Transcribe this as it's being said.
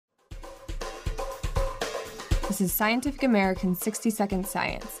This is Scientific American's 60-Second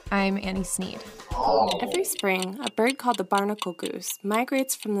Science. I'm Annie Sneed. Every spring, a bird called the barnacle goose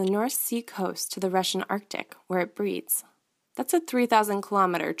migrates from the North Sea coast to the Russian Arctic, where it breeds. That's a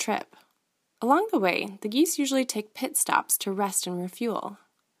 3,000-kilometer trip. Along the way, the geese usually take pit stops to rest and refuel.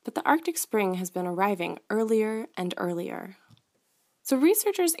 But the Arctic spring has been arriving earlier and earlier. So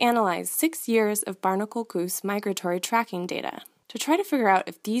researchers analyzed 6 years of barnacle goose migratory tracking data to try to figure out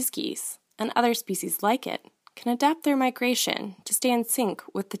if these geese, and other species like it, can adapt their migration to stay in sync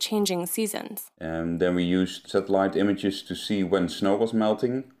with the changing seasons. And then we used satellite images to see when snow was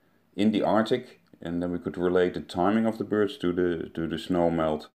melting in the Arctic, and then we could relate the timing of the birds to the snow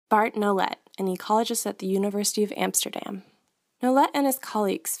melt. Bart Nolet, an ecologist at the University of Amsterdam. Nolet and his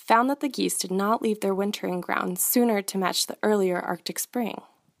colleagues found that the geese did not leave their wintering grounds sooner to match the earlier Arctic spring,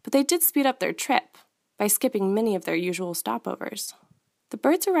 but they did speed up their trip by skipping many of their usual stopovers. The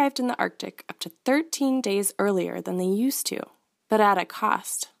birds arrived in the Arctic up to 13 days earlier than they used to, but at a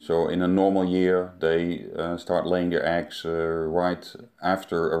cost. So in a normal year, they start laying their eggs right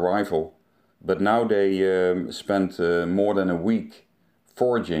after arrival. But now they spent more than a week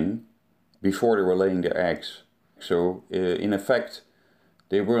foraging before they were laying their eggs. So in effect,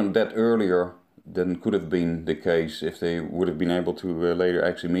 they weren't that earlier than could have been the case if they would have been able to lay their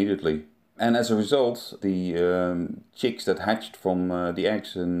eggs immediately. And as a result, the chicks that hatched from the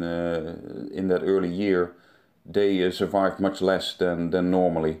eggs in that early year, they survived much less than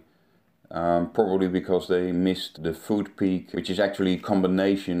normally. Probably because they missed the food peak, which is actually a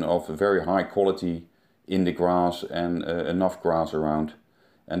combination of very high quality in the grass and enough grass around.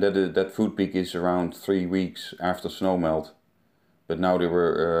 And that food peak is around 3 weeks after snow melt. But now they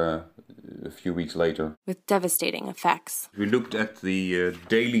were a few weeks later. With devastating effects. We looked at the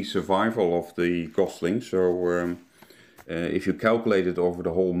daily survival of the goslings. So if you calculate it over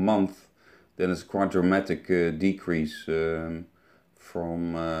the whole month, then it's a quite dramatic decrease from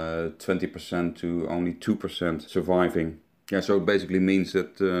 20% to only 2% surviving. Yeah, so it basically means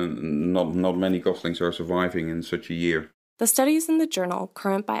that not many goslings are surviving in such a year. The study is in the journal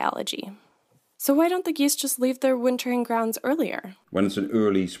Current Biology. So why don't the geese just leave their wintering grounds earlier? When it's an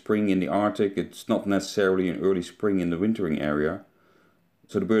early spring in the Arctic, it's not necessarily an early spring in the wintering area.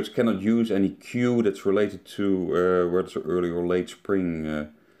 So the birds cannot use any cue that's related to whether it's early or late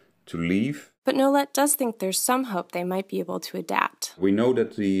spring to leave. But Nolet does think there's some hope they might be able to adapt. We know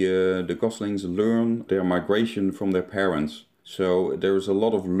that the goslings learn their migration from their parents. So there is a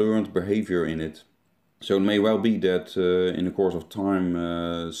lot of learned behavior in it. So it may well be that in the course of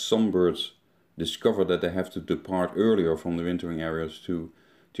time some birds discover that they have to depart earlier from the wintering areas to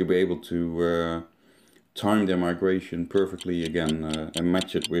be able to time their migration perfectly again and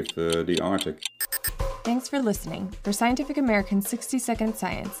match it with the Arctic. Thanks for listening. For Scientific American's 60-Second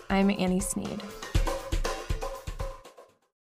Science, I'm Annie Sneed.